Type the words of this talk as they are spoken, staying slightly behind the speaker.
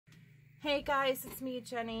Hey guys, it's me,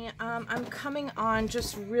 Jenny. I'm coming on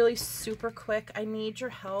just really super quick. I need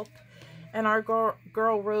your help, and our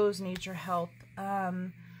girl Rose needs your help.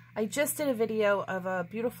 I just did a video of a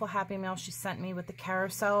beautiful happy mail she sent me with the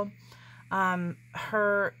carousel.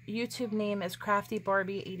 Her YouTube name is Crafty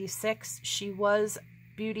Barbie 86. She was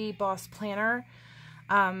Beauty Boss Planner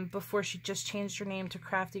before she just changed her name to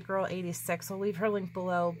Crafty Girl 86. I'll leave her link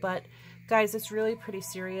below. But guys, it's really pretty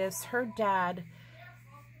serious. Her dad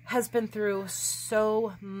has been through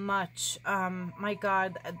so much. My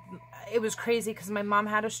God, it was crazy because my mom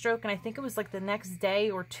had a stroke, and I think it was like the next day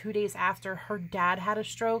or 2 days after her dad had a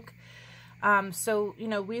stroke. So, you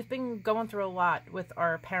know, we've been going through a lot with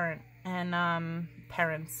our parents.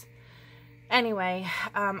 Anyway,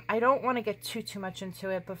 I don't want to get too much into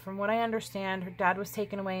it, but from what I understand, her dad was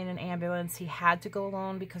taken away in an ambulance. He had to go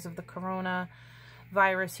alone because of the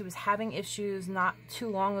coronavirus. He was having issues not too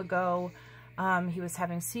long ago. He was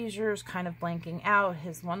having seizures, kind of blanking out.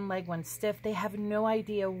 His one leg went stiff. They have no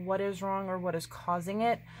idea what is wrong or what is causing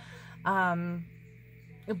it.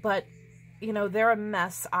 But, you know, they're a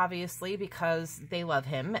mess, obviously, because they love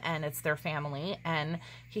him and it's their family. And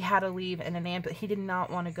he had to leave in an ambulance. He did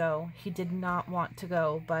not want to go. He did not want to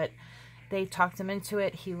go, but they talked him into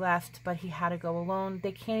it. He left, but he had to go alone.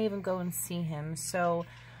 They can't even go and see him. So,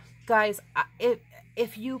 guys,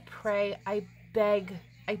 if you pray, I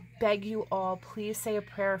beg you all, please say a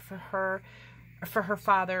prayer for her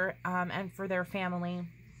father, and for their family.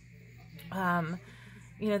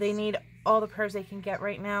 You know, they need all the prayers they can get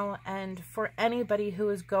right now. And for anybody who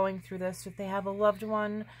is going through this, if they have a loved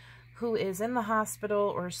one who is in the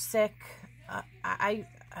hospital or sick, I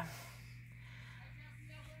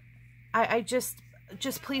just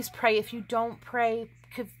please pray. If you don't pray,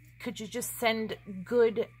 could you just send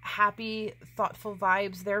good, happy, thoughtful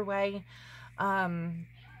vibes their way?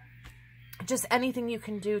 Just anything you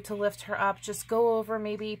can do to lift her up. Just go over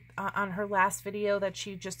maybe on her last video that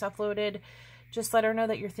she just uploaded. Just let her know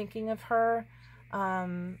that you're thinking of her.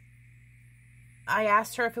 I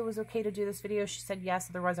asked her if it was okay to do this video. She said yes,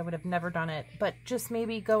 otherwise I would have never done it. But just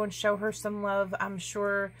maybe go and show her some love. I'm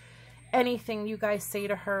sure anything you guys say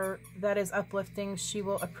to her that is uplifting, she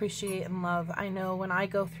will appreciate and love. I know when I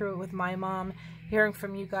go through it with my mom, hearing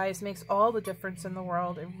from you guys makes all the difference in the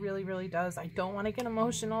world. It really, really does. I don't want to get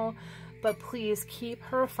emotional, but please keep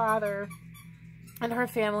her father and her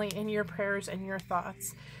family in your prayers and your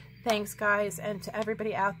thoughts. Thanks, guys, and to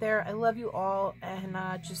everybody out there, I love you all, and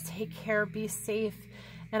just take care, be safe,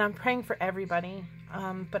 and I'm praying for everybody,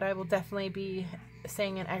 but I will definitely be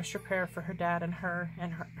saying an extra prayer for her dad and her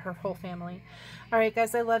whole family. All right,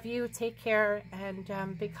 guys, I love you. Take care, and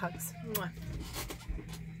big hugs. Mwah.